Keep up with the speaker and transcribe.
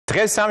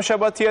დღეს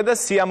სამშაბათია და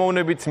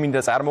სიამოვნებით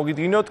მინდა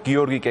წარმოგიდგინოთ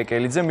გიორგი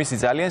კეკელიძე მისი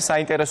ძალიან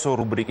საინტერესო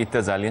რუბრიკით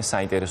და ძალიან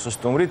საინტერესო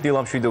სტუმრით.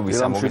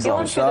 დილამშვიდობისა,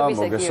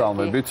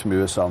 მოგესალმებით,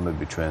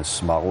 მივესალმებით ჩვენს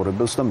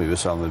მაყურებელს და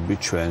მივესალმებით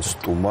ჩვენს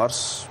სტუმარს.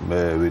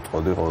 მე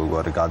ვიტყოდი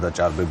ყოველგვარი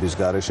გადაჭარბების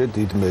გარეშე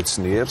დიდ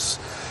მეცნიერს,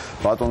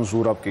 ბატონ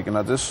ზურაბ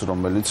კიკნაძეს,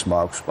 რომელიც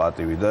მაქვს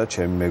პატივი და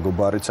ჩემი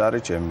მეგობარიც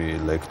არის, ჩემი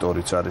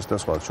ლექტორიც არის და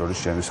სხვა შორის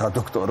ჩემი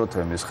სადოქტორო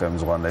თემის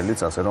ხელმძღვანელიც,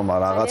 ასე რომ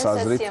რაღაც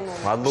აზრით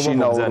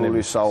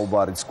შინაურული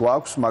საუბარიც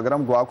გვაქვს,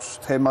 მაგრამ გვაქვს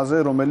თემაზე,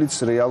 რომელიც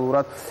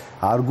რეალურად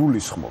არ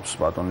გულისხმობს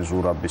ბატონი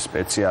ზურაბის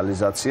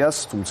სპეციალიზაციას,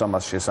 თუმცა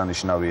მას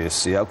შესანიშნავი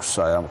ესი აქვს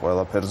აი ამ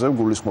ყველაფერზე,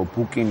 გულისხმობ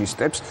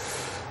ბუკინისტებს.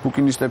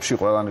 ბუკინისტებში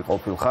ყველანი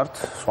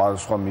ყოფილხართ,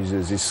 სხვა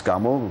მიზეზის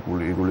გამო,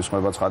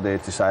 იგულისხმება ცხადე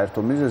ერთი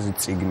საერთო მიზეზი,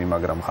 წიგნი,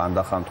 მაგრამ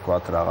ხანდახან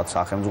თქვათ რაღაც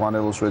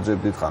სახელმძღვანელოს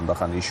ვეძებდით,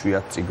 ხანდახან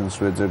იშვიათ წიგნს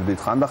ვეძებდით,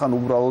 ხანდახან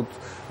უბრალოდ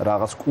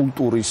რაღაც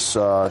კულტურის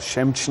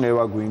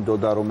შემჩნევა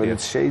გვინდოდა,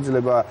 რომელიც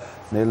შეიძლება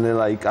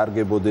ნელ-ნელა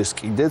იკარგებოდეს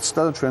კიდეც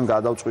და ჩვენ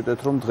გადავწყვიტეთ,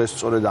 რომ დღეს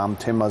სწორედ ამ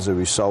თემაზე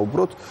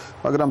ვისაუბროთ,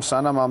 მაგრამ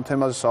სანამ ამ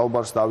თემაზე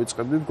საუბარს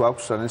დავიწყებდით,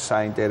 გვაქვს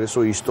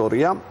საინტერესო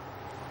ისტორია.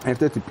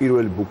 ერთ-ერთი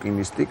პირველი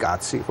ბუკინისტი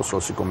კაცი იყო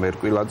სოსიკო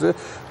მერკვილაძე,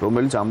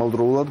 რომელიც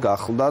ამავდროულად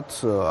გახლდათ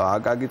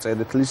აკაკი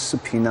წერეთლის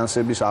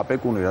ფინანსების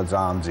აპეკუნი, რა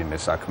ძალიან მძიმე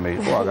საქმე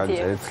იყო აკაკი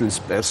წერეთლის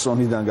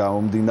პერსონიდან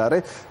გამომდინარე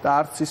და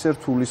არც ისე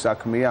რთული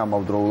საქმეა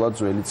ამავდროულად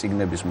ძველი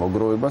წიგნების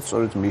მოგროვება,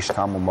 სწორედ მის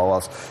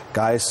შთამომავალს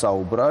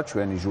გაესაუბრა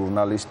ჩვენი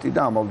ჟურნალისტი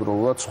და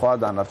ამავდროულად სხვა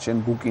დანარჩენ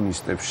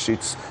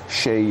ბუკინისტებშიც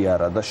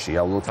შეიარა და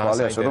შეავლო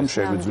თვალე, ასე რომ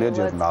შეგვიძლია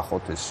ჯერ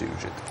ნახოთ ეს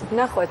სიუჟეტი.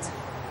 ნახოთ.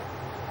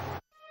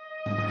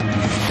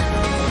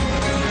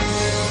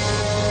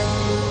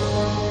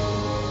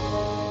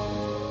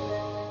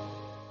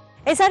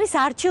 ეს არის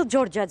არჩილ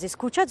ჯორჯაძის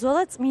ქუჩა,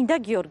 ძველად წმინდა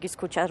გიორგის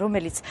ქუჩა,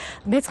 რომელიც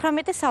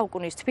მე-19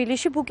 საუკუნის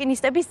თბილისში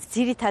ბუკინისტების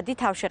ძირითადი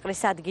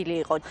თავშეყრის ადგილი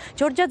იყო.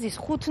 ჯორჯაძის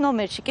 5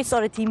 ნომერში კი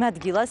სწორედ იმ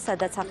ადგილას,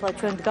 სადაც ახლა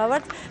ჩვენ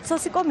ვდგავართ,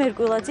 სოსიკო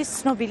მერკვილაძის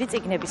ცნობილი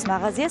წიგნების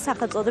მაღაზია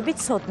სახელწოდებით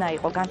ცოტა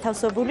იყო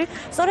განთავსებული.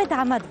 სწორედ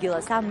ამ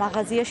ადგილას, ამ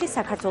მაღაზიაში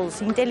საქართველოს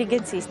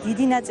ინტელიგენციის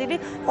დიდი ნაწილი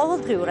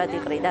ყოველდღიურად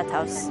იყრიდა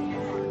თავს.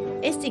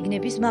 ეს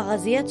წიგნების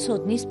მაღაზია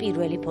ცოდნის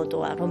პირველი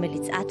ფოტოა,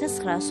 რომელიც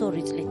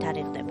 1902 წლით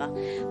თარიღდება.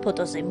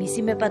 ფოტოზე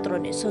მისი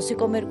მეპატრონე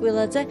სოსიკო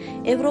მერკვილაძე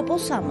ევროპულ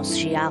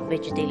სამოსშია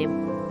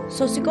აღბეჭდილი.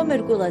 სოსიკო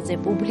მერკვილაძე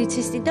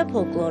პუბლიცისტი და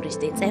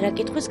ფოლკლორისტი,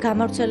 წერა-კითხვის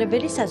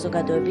გამავრცელებელი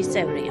საზოგადოების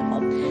წევრი იყო,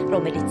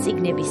 რომელიც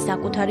წიგნების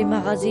საკუთარი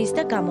მაღაზიის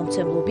და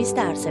გამომცემლობის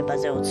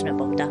დაარსებაზე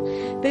ოცნებობდა.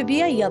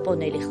 ბებია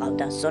იაპონელი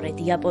ჰყავდა, სწორედ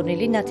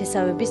იაპონელი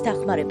ნათესავების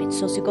დახმარებით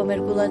სოსიკო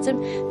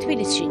მერკვილაძემ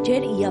თბილისში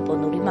ჯერ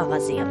იაპონური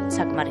მაღაზია,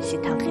 საკმარისი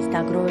თანხის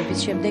დაგროვების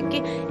შემდეგ კი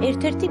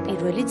ერთ-ერთი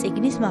პირველი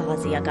წიგნის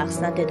მაღაზია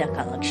გახსნა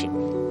დედაქალაქში.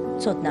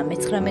 ცოტა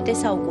მე-19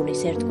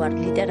 საუკუნის ერთგვარ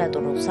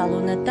ლიტერატურულ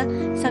სალონად და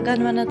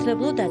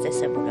საგანმანათლებლო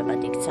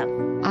დაწესებულებად იქცა.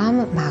 ამ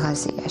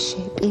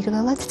მაღაზიაში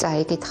პირველად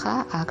წაიკითხა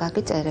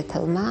აკაკი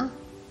წერეთელმა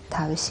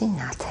თავისი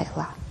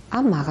ნათელა.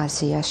 ამ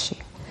მაღაზიაში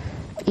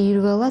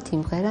პირველად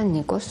იმღერა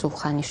ნიკოს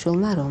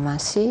სულხანიშვილმა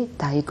რომანსი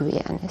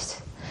დაიგვიანეს.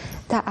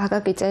 და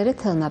აკაკი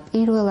წერეთელმა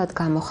პირველად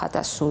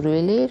გამოხატა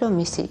სურვილი, რომ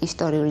მისი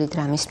ისტორიული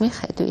დრამის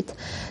მიხედვით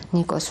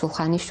ნიკოს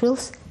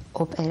სულხანიშვილს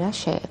ოპერა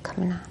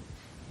შეექმნა.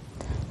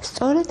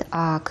 სწორედ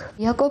აქ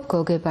იაკობ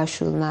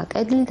გოგებაშვილმა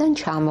კედლიდან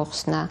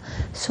ჩამოხსნა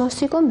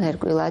სოსიკო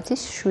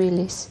მერკვილაძის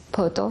შვილის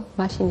ფოტო,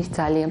 მაშინ ის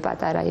ძალიან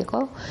პატარა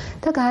იყო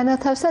და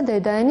განათავსა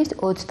დედაენის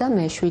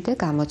 27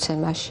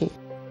 გამოცემაში.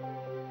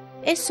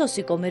 ეს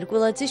სოსიკო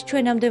მერკვილაძის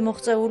ჩვენამდე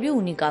მოღწეული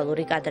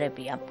უნიკალური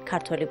კადრებია.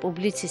 ქართველი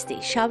პუბლიცისტი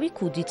შავი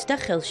ქუდით და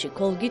ხელში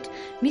ქოლგით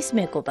მის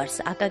მეგობარს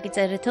აკაკი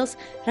წერეთელს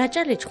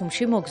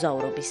რაჭა-ლეჩხუმში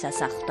მოგზაურობისას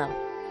ახლდა.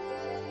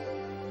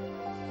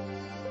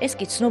 ეს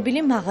კი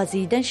ცნობილი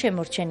მაღაზიიდან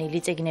შემორჩენილი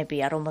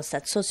წიგნებია,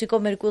 რომელსაც სოსიკო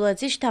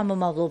მერკვილაძის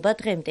შთამომავლობა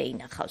დღემდე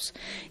ინახავს.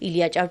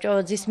 ილია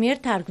ჭავჭავაძის მიერ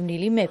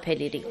თარგმნილი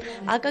მეფელირი,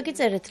 აკაკი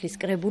წერეთლის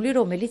კრებული,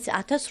 რომელიც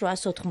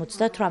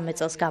 1898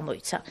 წელს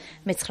გამოიცა.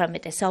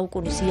 მე-19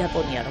 საუკუნის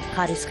იაპონია, რომ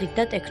ხარისხით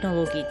და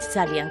ტექნოლოგიით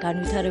ძალიან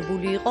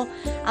განვითარებული იყო,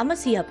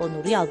 ამას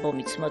იაპონური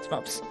ალბომიც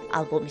მოწმობს.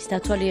 ალბომის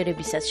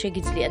დათვალიერებისას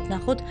შეგიძლიათ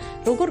ნახოთ,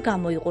 როგორ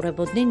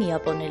გამოიყურებოდნენ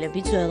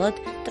იაპონელები ძველად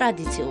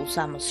ტრადიციულ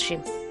სამოსში.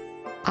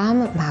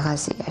 ამ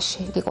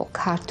მაღაზიაში იყო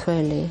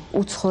ქართველი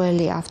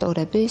უცხოელი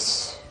ავტორების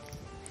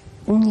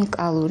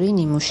უნიკალური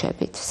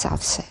ნიმუშებით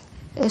სავსე.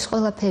 ეს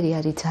ყველაფერი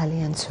არის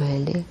ძალიან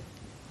ძველი,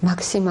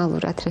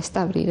 მაქსიმალურად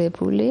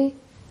რესტავრირებული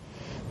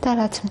და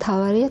რაც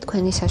მთავარია,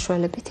 თქვენი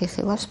საშუალებით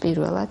იხილავს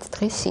პირველად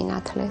დღის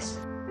სინათლეს.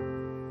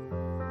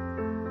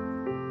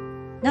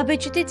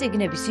 ნაბეჭდი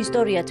წიგნების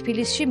ისტორია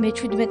თბილისში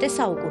მე-17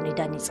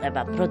 საუკუნიდან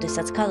იწყება,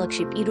 როდესაც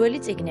ქალაქში პირველი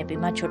წიგნები,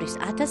 მათ შორის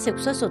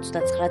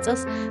 1629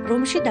 წელს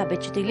რომში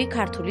დაბეჭდილი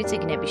ქართული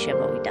წიგნები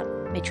შემოვიდა.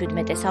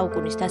 მე-17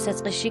 საუკუნის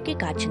დასაწყისში კი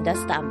გაჩნდა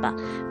სტამბა.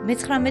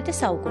 მე-19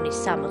 საუკუნის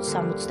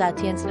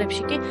 60-70-იან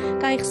წლებში კი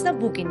გაიხსნა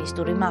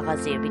ბუკინისტური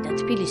მაღაზიები და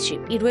თბილისში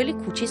პირველი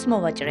ქუჩის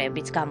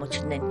მოვაჭრეებიც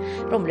გამოჩნდნენ,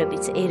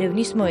 რომლებიც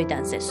ერევნის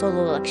მოედანზე,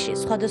 სოლოლაკში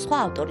სხვადასხვა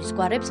ავტორის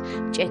გვარებს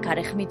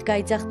მჭექარე ხმით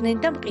გაიძახდნენ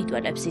და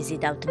მყიდველებს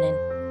იზიდავდნენ.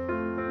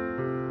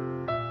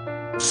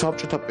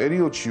 საბჭოთა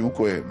პერიოდში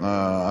უკვე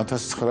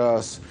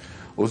 1900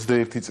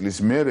 21 წლის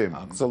მერე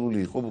აკრძალული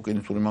იყო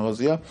ბუკინისტური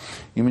მაღაზია,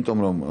 იმიტომ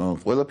რომ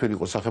ყველაფერი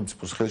იყო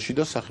სახელმწიფოს ხელში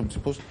და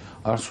სახელმწიფოს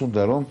არ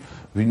სურდა რომ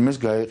ვინმეს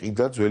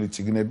გაეყიდა ძველი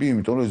წიგნები,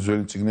 იმიტომ რომ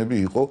ძველი წიგნები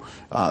იყო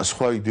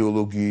სხვა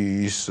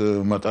იდეოლოგიის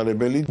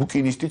მატარებელი.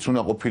 ბუკინისტიც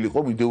უნდა ყოფილიყო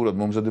იდეურად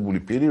მომზადებული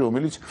პირი,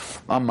 რომელიც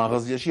ამ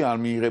მაღაზიაში არ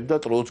მიიღებდა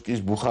ტროცკის,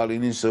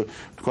 ბუხარინის,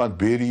 თქვა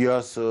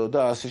ბერიას და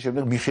ასე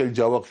შემდეგ მიხეილ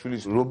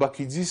ჯავახიშვილის,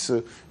 რობაქიძის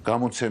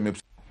გამოცემებს.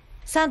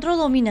 სანდრო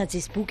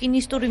ლომინაძის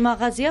ბუკინისტური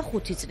მაღაზია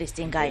 5 წლის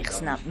წინ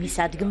გაიხსნა. მის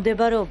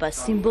ადგილმდებარეობას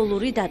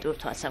სიმბოლური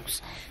დატვირთვას აქვს.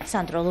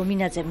 სანდრო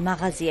ლომინაძემ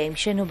მაღაზია იმ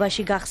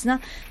შენობაში გახსნა,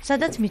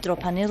 სადაც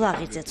მიტროფანე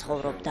ლაღიძე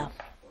ცხოვრობდა.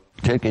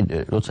 ჯერ კიდე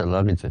როცა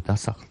ლაღიძე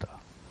დასახლდა,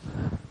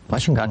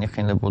 მაშინ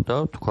განიხილებოდა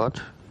თქვათ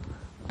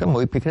და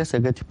მოიფიქრეს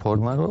ეგეთი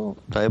ფორმა, რომ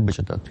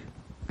დაებეჭდათ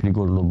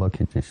გრიგორ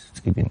ლობაქიძის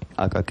წიგნი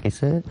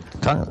აკაკიზე,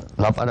 თან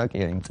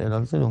ლაპარაკია იმ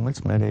წერილზე, რომელიც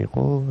მერე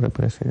იყო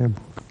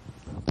რეპრესირებული.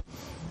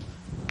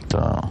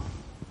 და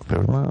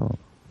ფერმა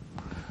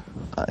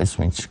ეს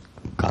ვინც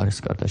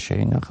გარისკარდა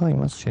შეინახა,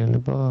 იმას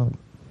შეიძლება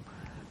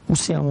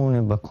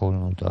უსიამოვნება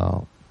ქონოდა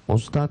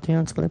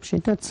 30-იან წლებში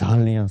და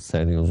ძალიან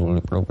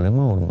სერიოზული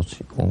პრობლემა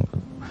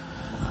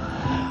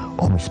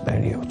ომის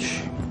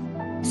პერიოდში.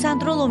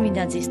 სანდრო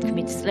ლომინაძის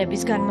თქმით,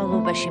 წლების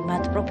განმავლობაში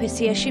მათ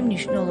პროფესიაში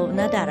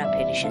მნიშვნელოვნად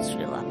არაფერი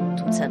შეცვლილა.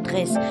 თუმცა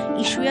დღეს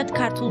იშვიათ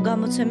ქართულ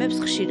გამოცემებს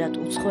ხშირად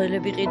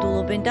უცხოელები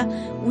ყიდულობენ და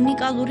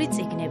უნიკალური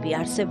წიგნები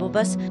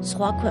არსებობას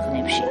სხვა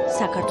ქვეყნებში,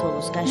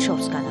 საქართველოსგან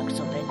შორს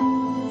განაგრძობენ.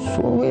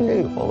 სურვილი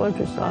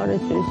ყოველთვის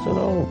არის ის,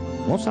 რომ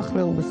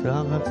მოსახლეობის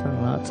რაღაცა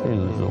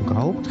ნაწილი რომ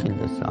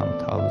გაუფრთხილდეს ამ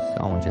თავის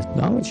საუნჯეს,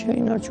 ამით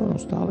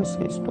შეინარჩუნოს თავისი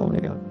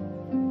ისტორია.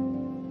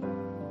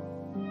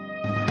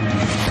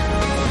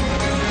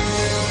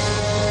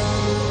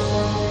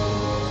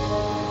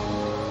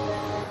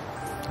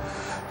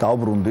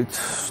 დავბრუნდით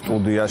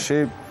სტუდიაში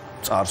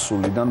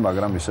წარსულიდან,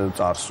 მაგრამ ისე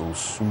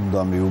წარსულს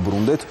უნდა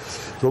მიუბრუნდეთ,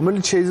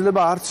 რომელიც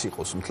შეიძლება არც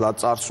იყოს მთლად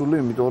წარსული,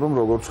 იმიტომ რომ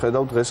როგორც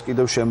ხედავ დღეს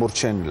კიდევ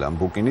შემორჩენილია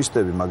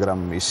ბუკინისტები, მაგრამ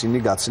ისინი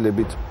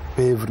გაცილებით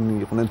ბევრნი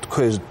იყვნენ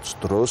თქვენს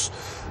დროს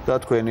და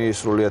თქვენი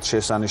სრულიად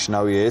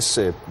შესანიშნავი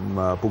ესე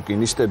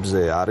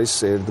ბუკინისტებზე არის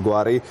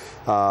ერთგვარი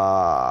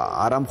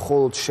არა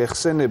მხოლოდ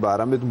შეხსენება,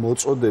 არამედ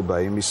მოწოდება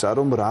იმისა,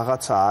 რომ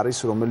რაღაცა არის,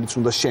 რომელიც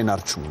უნდა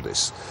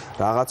შენარჩუნდეს,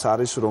 რაღაც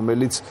არის,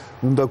 რომელიც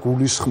უნდა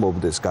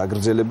გულისხმობდეს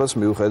გაგრძელებას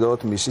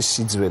მიუხედავად მისი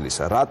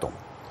სიძველისა.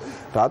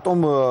 რატომ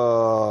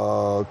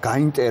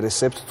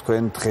გაინტერესებთ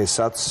თქვენ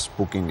დღესაც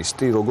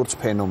ბუკინისტი როგორც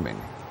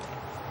ფენომენი?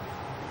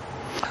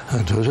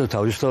 დღესაც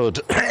თავისთავად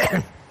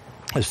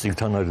ეს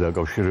წიგნთან არის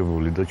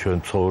დაკავშირებული და ჩვენ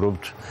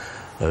ცხოვრობთ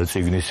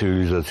წიგნის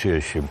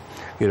ცივილიზაციაში.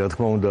 კი, რა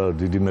თქმა უნდა,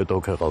 დიდი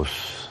მეტოქე ყავს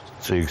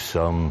წიგნს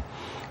ამ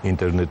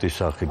ინტერნეტის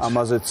სახით.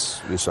 ამაზეც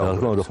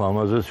ვისაუბრებთ.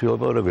 ამაზეც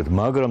ვილაპარაკეთ,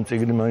 მაგრამ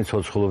წიგნი მაინც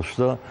ცოცხლობს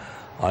და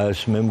აი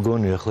ეს მე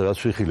მგონი ახლა რაც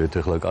ვიხილეთ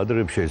ახლა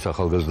კადრებში ეს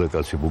ახალგაზრდა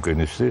კაცი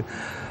ბუკინისტი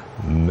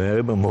მე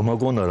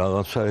მომაგონა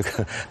რაღაცა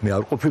მე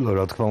არ ყოფილა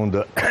რა თქმა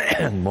უნდა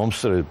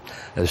მომსწრე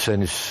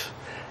ესენის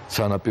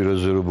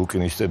სანაპიროზე რო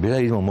ბუკინისტები და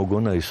ის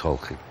მომაგონა ის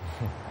ხალხი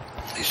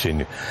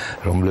ისინი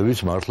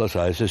რომლებიც მართლაც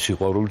აი ესე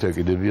სიყვარულით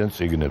ეკიდებიან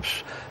წიგნებს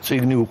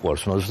წიგნი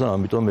უყვარს მას და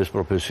ამიტომ ეს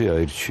პროფესია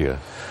აირჩია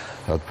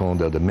რა თქმა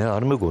უნდა და მე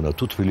არ მეგონა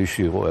თუ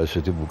თბილისში იყო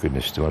ესეთი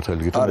ბუკინისტი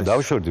მართალი გითხრა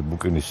დავშორდი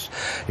ბუკინისტს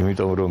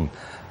იმიტომ რომ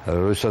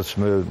როდესაც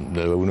მე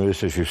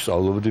უნივერსიტეტში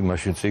ვსწავლობდი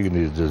მაშინ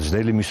წიგნი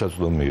ძნელი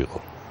მისაწვდომი იყო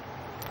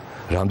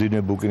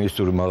რამდენიმე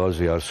ბუკინისტური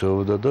მაღაზია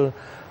არსებობდა და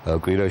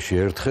კვირაში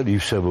ერთხელ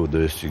ივსებოდა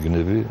ეს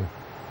წიგნები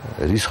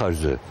რის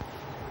ხარჯზე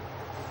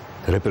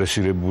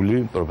რეპრესირებული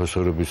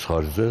პროფესორების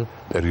ხარჯზე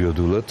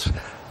პერიოდულად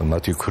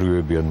მათი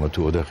ქრუები ან მათი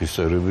ოჯახის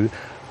წევრები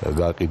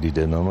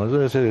გააყიდიდნენ ამაზე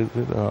ესე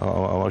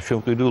ამას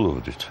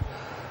შემყიდულობდით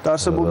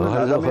დაარსებულნი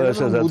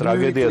ადამიანები და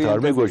ტრაგედიად არ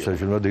მეგვაჩნდა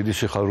ჩვენ დიდი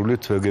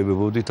სიხარულით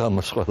ვეგებებოდით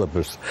ამას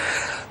ყველაფერს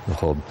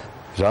ხო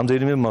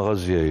რამდენიმე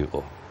მაღაზია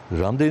იყო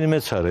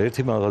რამდენიმეც არა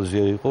ერთი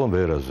მაღაზია იყო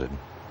ვერაზე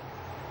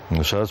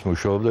სადაც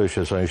მუშაობდა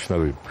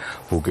შესანიშნავი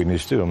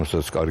ბუკინისტი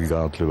რომელსაც კარგი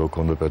განათლება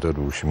ჰქონდა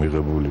პეტერბურგში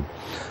მიღებული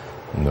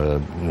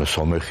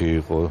სომეხი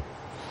იყო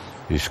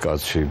ის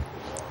კაცი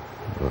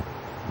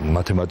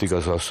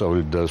მათემატიკას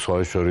ასწავლიდა სხვა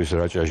შორის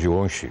რაჭაში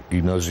ონში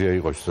გიმნაზია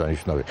იყო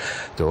შესანიშნავი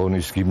და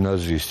ონის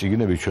გიმნაზიის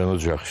წიგნები ჩვენ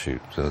ოჯახში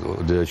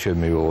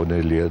დედაჩემი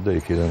ონელია და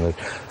იქიდან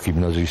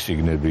გიმნაზიის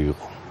წიგნები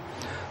იყო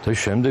და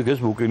შემდეგ ეს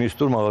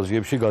ბუკინისტურ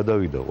მაღაზიებში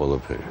გადავიდა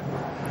ყველაფერი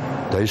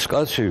და ის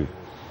კაცი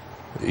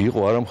იყო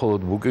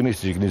არამხოლოდ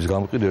ბუკინისტის წიგნის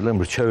გამყიდველი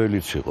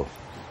მრჩეველიც იყო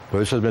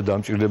როდესაც მე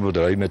დამჭირდებოდა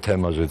რაიმე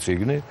თემაზე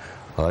წიგნი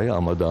აი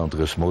ამადან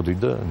დღეს მოდი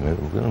და მე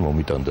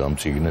მომიტანდა ამ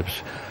წიგნებს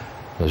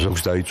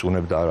ზოგს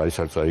დაიწუნებდა არ არის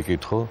არ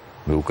წაიკითხო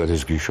მე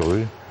უკეთეს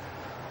გიშოვი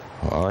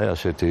აი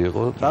ასეთი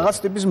იყო. Რაღაც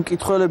ტიპის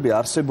მკითხველები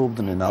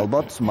არსებობდნენ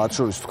ალბათ, მათ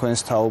შორის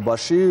თქვენს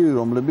თაობაში,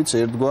 რომლებიც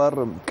ერთგვარ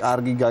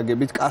კარგი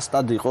გაგებით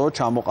კასტად იყო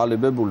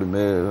ჩამოყალიბებული.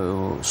 მე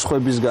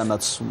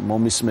სხვებისგანაც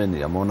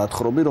მომისმენია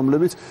მონათხრობი,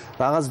 რომლებიც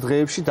რაღაც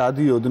დღეებში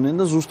დადიოდნენ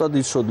და ზუსტად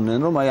იცოდნენ,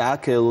 რომ აი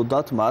აქ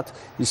ელოდათ მათ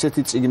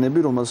ისეთი წიგნები,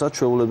 რომელსაც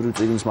ჩვეულებრივ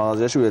წიგნის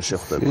მაღაზიაში ვერ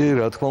შეხვდება. კი,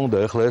 რა თქმა უნდა,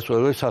 ეხლა ეს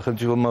ყველა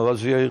სახელმწიფო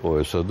მაღაზია იყო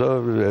ესა და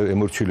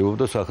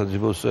ემორჩილებობდა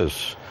სახელმწიფოს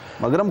წესს.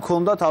 მაგრამ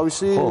მქონდა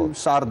თავისი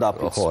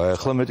სარდაფიც. ხო,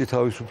 ეხლა მეტი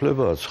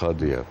თავისუფლებაა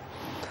ცხადია.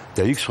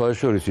 და იქ სხვა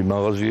შორის იმ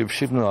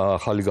მაღაზიებში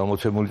ახალი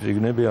გამოცემული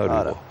წიგნები არ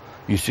იყო.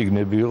 ის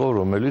წიგნები იყო,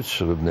 რომელიც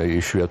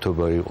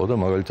იშვიათობა იყო და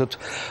მაგალითად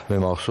მე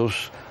მახსოვს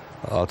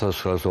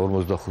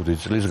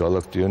 1945 წლის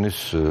გალაქტიონის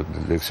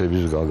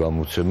ლექსების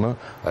გამოცემა,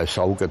 აი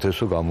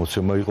საუკეთესო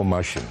გამოცემა იყო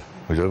მაშინ.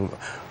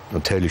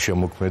 მთელი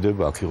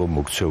შემოქმედება აქ იყო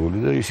მოქცეული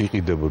და ის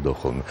იყიდებოდა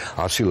ხოლმე.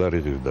 100 ლარი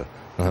ღირდა.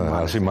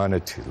 100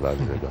 მანეთი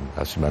ლარიდა,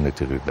 100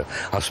 მანეთი ღირდა.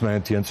 100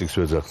 მანეთიან წიგნს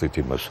ვეძახდით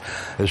იმას.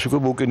 ეს უკვე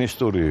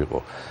ბუკინისტური იყო.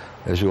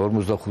 ეს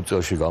 45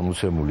 წელში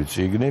გამოცემული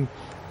წიგნი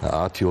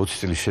 10-20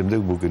 წლის შემდეგ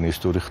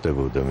ბუკინისტური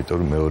ხდებოდა, იმიტომ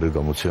რომ მეორე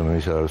გამოცემა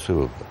ის არ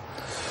არსებობდა.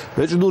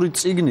 ბეჭდური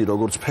წიგნი,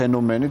 როგორც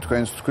ფენომენი,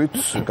 თქვენს თქვით,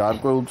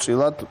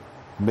 გარკვეულწილად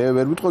მე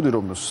ვერ ვიტყოდი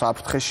რომ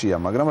საფრთხეშია,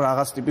 მაგრამ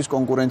რაღაც ტიპის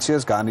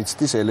კონკურენციას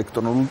განიცდის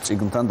ელექტრონულ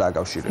წიგნთან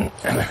დაკავშირებით.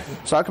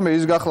 საქმე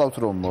ის გახლავთ,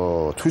 რომ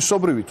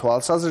თვისობრივი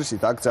თვალსაზრისით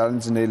აქ ძალიან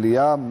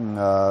ძნელია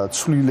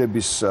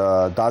ცვლილების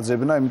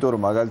დაძებნა, იმიტომ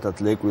რომ მაგალითად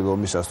ლეკვი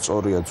ლომისას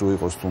სწორია ძუ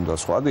იყოს თუნდაც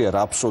სხვადია,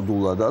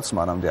 რაფსოდულადაც,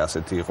 მანამდე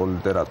ასეთი იყო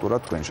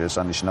ლიტერატურა, თქვენ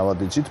შესანიშნავად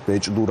იცით,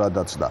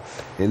 ბეჭდურადაც და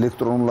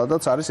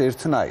ელექტრონულადაც არის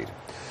ერთნაირი.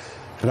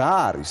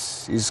 რა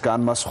არის ის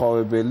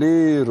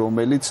განმასხვავებელი,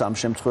 რომელიც ამ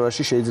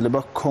შემთხვევაში შეიძლება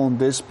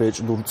ჰქონდეს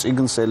ბეჭდურ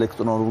წიგნს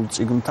ელექტრონულ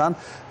წიგნთან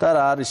და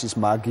რა არის ის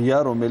მაგია,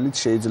 რომელიც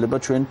შეიძლება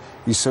ჩვენ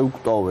ისე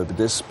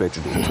ვგტოვებდეს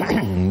ბეჭდურით?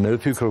 მე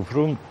ვფიქრობ,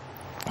 რომ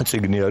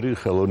წიგნი არის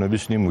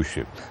ხელოვნების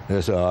ნიმუში.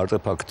 ეს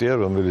არტეფაქტია,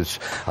 რომელიც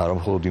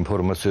არამხოლოდ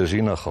ინფორმაციას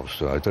ინახავს,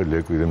 აი და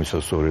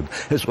ლეკვირემისაც სწორედ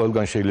ეს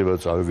ყველგან შეიძლება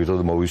წავიგოთ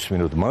და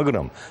მოვისმინოთ,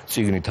 მაგრამ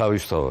წიგნი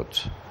თავისთავად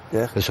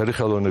ეს არის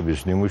ხელოვნების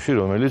ნიმუში,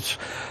 რომელიც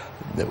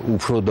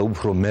უფრო და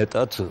უფრო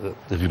მეტად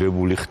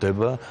ღირებული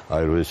ხდება,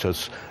 აი როდესაც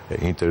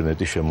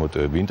ინტერნეტი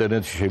შემოტევები.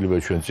 ინტერნეტში შეიძლება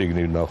ჩვენ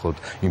წიგნი ვნახოთ,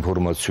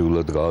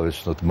 ინფორმაციულად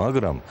გავეცნოთ,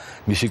 მაგრამ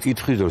მისი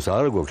კითხვის დროს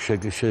არ გვაქვს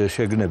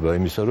შეგნება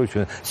იმისა, რომ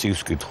ჩვენ წიგნს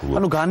ვკითხულობთ.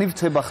 ანუ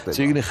განივთება ხდება.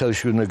 წიგნი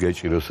ხელში უნდა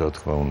გეჭიროს, რა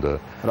თქმა უნდა.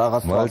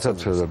 რაღაც მაგალითად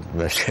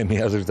ჩემი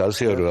აზრით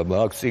ასეა, რომ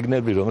აქ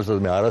წიგნები, რომელსაც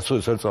მე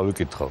არასოდეს არ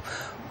წავიკითხავ,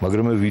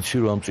 მაგრამ მე ვიცი,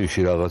 რომ ამ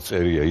წიგნში რაღაც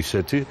წერია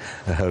ისეთი,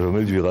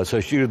 რომელიც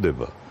ვიღაცას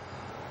ჭირდება.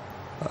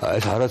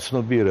 ეს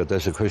არაცნობიერად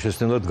ესე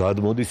ქვეშესნელად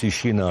გადმოდის ის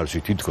შინაარსი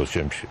თითქოს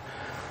ჩემში.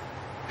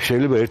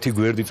 შეიძლება ერთი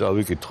გვერდი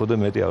წავიკითხო და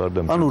მეტი აღარ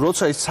დამჭირდება. ანუ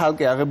როცა ის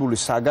ცალკე აღებული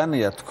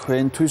საგანია,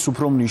 თქვენთვის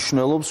უფრო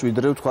მნიშვნელობს,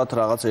 ვიდრე ვთქვათ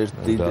რაღაც ერთ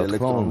დიდ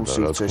ელექტრონულ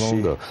სივრცეში.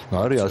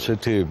 არის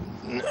ასეთი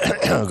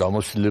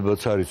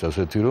გამოცდილებაც არის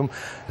ასეთი, რომ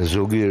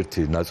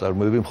ზოგიერთი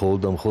ნაწარმოები მხოლოდ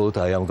და მხოლოდ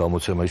აი ამ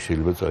გამოცემაში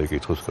შეიძლება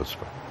წაიკითხოს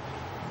კაცმა.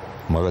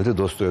 მაგალითად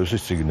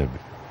დოსტოევსკის წიგნები,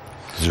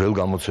 ძველ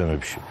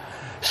გამოცემებში.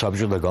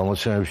 საბჭოთა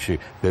გამოცემებში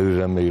ბევრი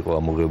რამე იყო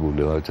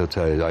ამოღებული, მაგალითად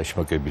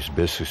აშმაკების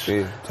ბესის.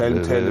 თელი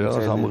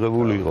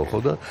ამოღებული იყო, ხო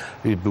და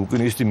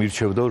უკინისტი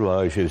მირჩევდა, რომ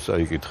აი შეიძლება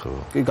წაიკითხო.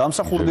 კი,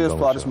 გამსახურდია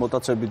თუ არის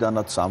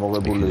მოტაცებიდანაც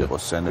ამოღებული იყო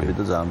სცენები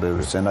და ძალიან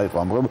ბევრი სცენა იყო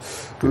ამოღებული.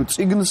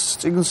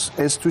 წიგნს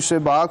ეს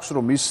თვისება აქვს,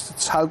 რომ ის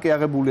ცალკე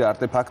აღებული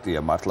არტეფაქტია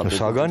მართლა.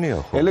 საგანია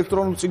ხო.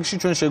 ელექტრონულ წიგნში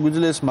ჩვენ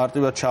შეგვიძლია ეს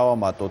მარტივად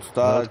ჩავამატოთ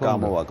და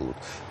გამოვაკლოთ.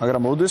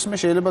 მაგრამ ოდესმე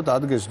შეიძლება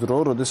დადგეს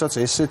დრო, როდესაც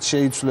ესეც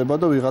შეიცვლება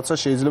და ვიღაცა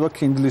შეიძლება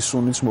Kindle-ის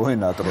სუნიც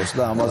მოენა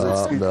და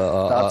ამაზეც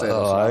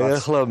დაწეროს. აი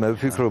ახლა მე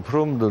ვფიქრობ,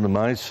 რომ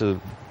მაინც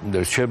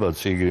რჩება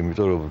წიგნი,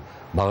 იმიტომ რომ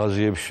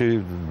მაღაზიებში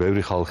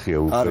ბევრი ხალხია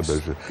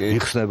უკრებებზე.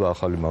 იხსნება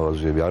ახალი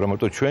მაღაზიები, არა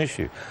მარტო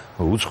ჩვენში,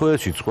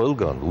 უცხოეთშიც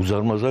ყველგან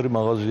უზარმაზარი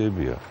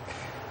მაღაზიებია.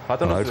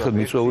 ერთხელ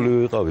მიწვეული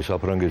ვიყავი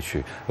საფრანგეთში,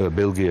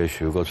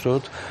 ბელგიაში,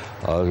 ვიკაცროთ,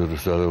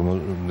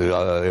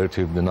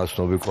 ერთი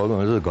ნაცნობი ყავდა,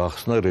 მე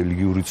გახსნა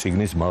რელიგიური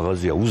წიგნის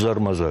მაღაზია,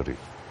 უზარმაზარი.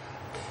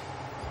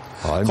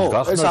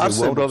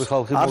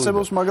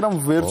 არსებობს,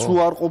 მაგრამ ვერც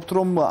უარყოფთ,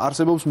 რომ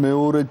არსებობს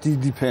მეორე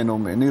დიდი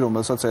ფენომენი,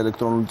 რომელსაც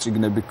ელექტრონული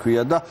წიგნები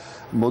ქვია და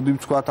მოდი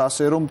ვთქვათ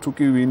ასე, რომ თუ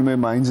კი ვინმე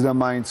მაინც და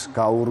მაინც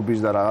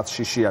გაურბის და რაღაც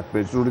შიში აქვს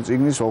ბეჭდური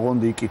წიგნის,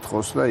 ოღონდ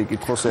იკითხოს და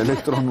იკითხოს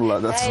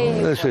ელექტრონულადაც.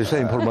 ეს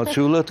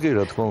ინფორმაციულად კი,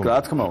 რა თქმა უნდა. რა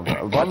თქმა უნდა.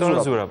 ბატონო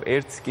ზურაბ,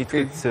 ერთ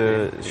კითხვით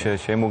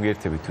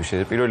შემოგიერთებით თუ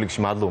შეიძლება. პირველ რიგში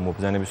მადლობა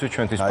მობრძანებისთვის,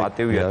 ჩვენთვის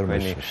პატივია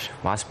თქვენი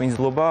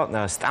მასპინძლობა.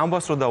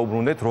 სტამბას რო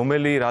დაუბრუნდეთ,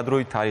 რომელი რა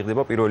დროით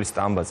თარიღდება პირველი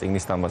სტამბა,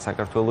 წიგნის სტამბა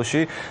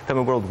საქართველოში და მე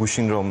უბრალოდ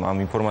გუშინ რომ ამ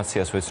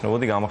ინფორმაციას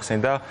ვეცნობოდი,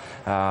 გამახსენდა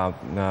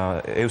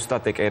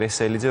ევსტატე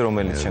კერესელიძე,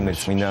 რომელიც შემდეგ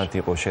წმინდანად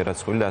იყო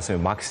შერაცხული და ასევე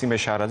მაქსიმე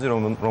შარაძე,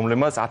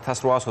 რომლებმაც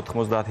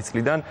 1890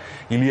 წლიდან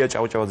ილია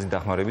ჭავჭავაძის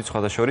დახმარებით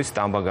სხვადასხვა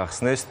სტამბა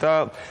გახსნეს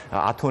და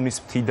ათონის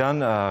მთიდან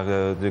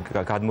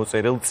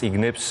გადმოწერილ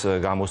წიგნებს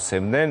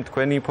გამოსცემდნენ.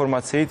 თქვენი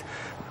ინფორმაციით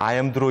აი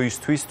ამ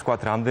დროისთვის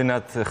თქვათ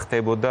რამდენად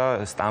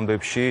ხდებოდა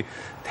სტამბებში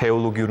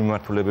თეოლოგიური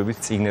მიმართულებების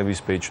წიგნების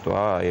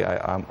ბეჭდვა,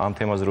 ამ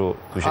თემაზე რო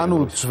ანუ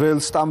ძველ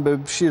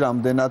სტამბებში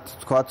რამდენად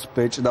თქვათ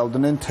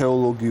ბეჭდავდნენ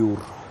თეოლოგიურ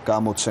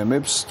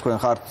გამოცემებს. თქვენ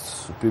ხართ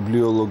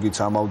ბიბლიოლოგიც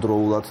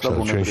ამავდროულად და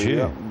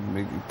ბუნებრივია.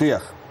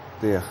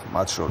 დიახ,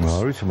 მათ შორის.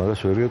 არ ვიცი,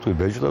 მაგას ვერ ეტყვი,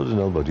 ბეჭდავდნენ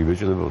ალბათ,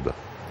 იბეჭდებოდა.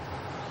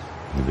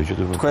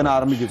 თქვენ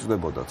არ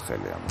მიგიწვდებოდათ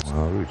ხელი ამას.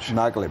 არ ვიცი.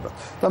 ნაკლებად.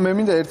 და მე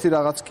მინდა ერთი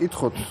რაღაც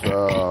კითხოთ,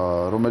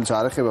 რომელიც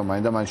არ ეხება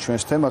მაინდა-მაინც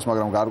ჩვენს თემას,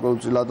 მაგრამ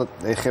გარკვეულწილად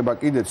ეხება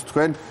კიდეც.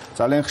 თქვენ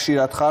ძალიან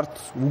ხშირად ხართ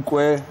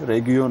უკვე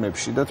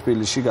რეგიონებში და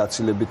თბილისში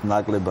გაცილებით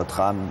ნაკლებად,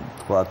 ხან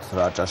თქვათ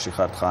რაჭაში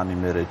ხართ, ხან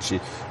იმერეთში,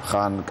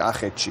 ხან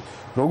კახეთში.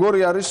 როგორი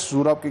არის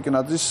ზურაბ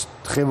კიკნაძის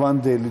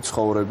დღევანდელი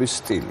ცხოვრების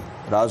სტილი?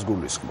 რას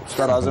გულისხმობს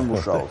და რაზე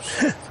მუშაობს?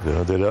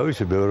 რა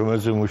ვიცი, ბევრი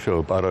რამეზე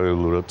მუშაობ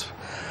პარალელურად.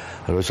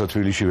 როცა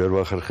თბილისში ვერ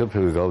ვახერხებ,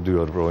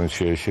 გავდივარ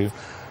პროვინციაში.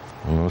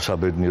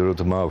 საბედნიეროდ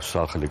მაქვს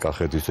სახლი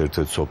კახეთის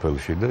ერთ-ერთ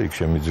სოფელში და იქ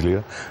შემიძლია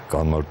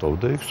განმარტოვ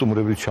და იქ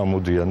სტუმრები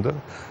ჩამოდიან და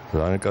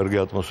ძალიან კარგი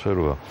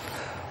ატმოსფეროა.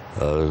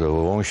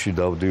 ონში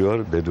დავდივარ,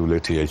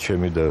 დედულეთია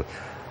ჩემი და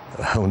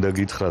უნდა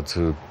გითხრათ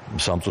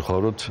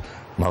სამწუხაროდ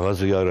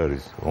მაღაზი არ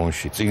არის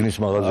ონში, წიგნის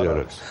მაღაზი არ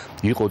არის.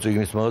 იყო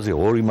წიგნის მაღაზია,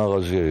 ორი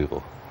მაღაზია იყო.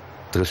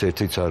 დღეს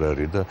ერთიც არ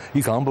არის და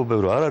იქ ამბობენ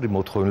რომ არ არის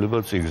მოთხოვნილება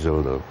წიგნზე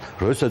და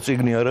როდესაც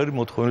წიგნი არ არის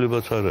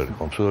მოთხოვნილებაც არ არის,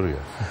 ხომ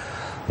სწორია.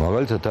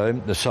 მაგალითად აი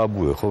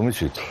საბუე ხომ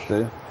იცით?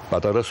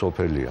 პატარა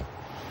სოფელია.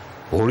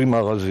 ორი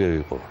მაღაზია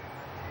იყო.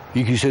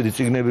 იქ ისეთი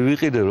წიგნები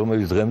ვიყიდე,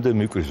 რომელიც დღემდე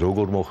მიკვის,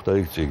 როგორ მოხდა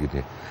იქ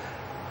წიგნი.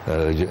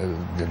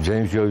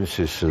 ჯეიმს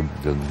ჯოინსის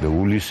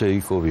ულისე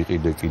იყო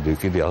ვიყიდე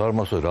კიდე აღარ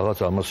მახსოვს რაღაც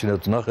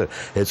ამასინათ ნახე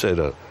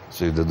ეწერა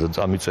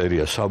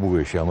წამიწერია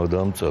საბუეში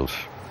ამადამ წელს.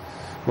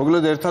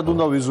 მოგლედ ერთად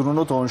უნდა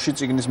ვიზრუნოთ ონში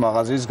წიგნის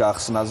მაღაზიის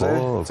გახსნაზე.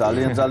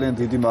 ძალიან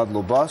დიდი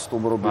მადლობა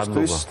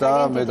სტუმრობისთვის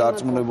და მე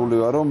დარწმუნებული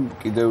ვარ რომ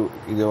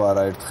კიდევ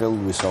არაერთხელ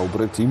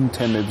ვისაუბრებთ იმ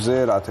თემებზე,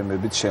 რა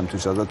თემებიც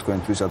შემთხვისაც და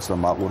თქვენთვისაც და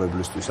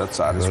მაყურებლისთვისაც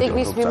არის.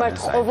 წიგნის მიმართ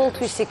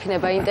ყოველთვის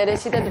იქნება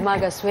ინტერესი და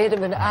მაგას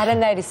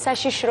არანაირი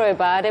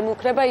საშიშროება არ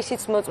ემუქრება,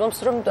 ისიც მოწმობს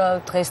რომ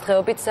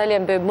დღესდღეობით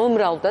ძალიან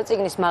მომრავლდა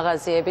წიგნის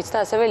მაღაზიებიც და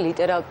ასევე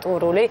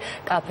ლიტერატურული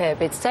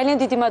კაფეებიც. ძალიან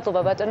დიდი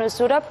მადლობა ბატონო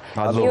ზურაბ,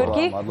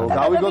 გიორგი.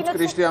 გავიგოთ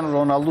კრისტიანო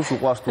რონალდუს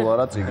უყვარს თუ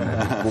არა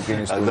წიგნები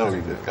ბუკინისტები.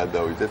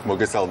 გადავიდეთ,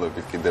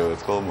 მოგესალმებით კიდევ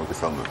ერთხელ,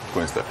 მოგესალმებით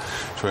თქვენს და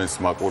ჩვენს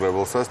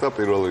მაყურებელსაც და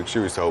პირველ რიგში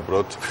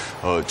ვისაუბროთ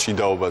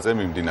ჭიდაობაზე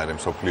მიმდინარე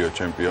მსოფლიო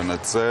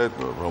ჩემპიონატზე,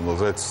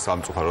 რომელზეც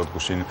სამწუხაროდ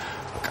გუშინ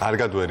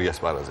კარგად ვერ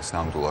იასპარეზეს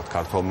ნამდვილად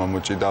ქართველმა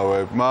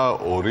მოჭიდავეებმა,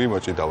 ორი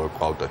მოჭიდავე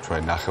ყავდა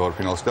ჩვენ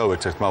ნახევარფინალში და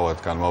ვერც ერთმა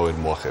მათგანმა ვერ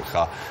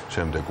მოახერხა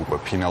შემდეგ უკვე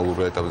ფინალურ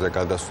ეტაპზე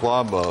გადასვლა.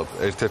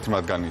 ერთ-ერთი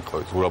მათგანი იყო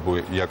ზურაბ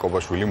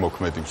იაკობაშვილი,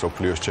 მოქმედი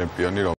მსოფლიოს ჩემპიონი.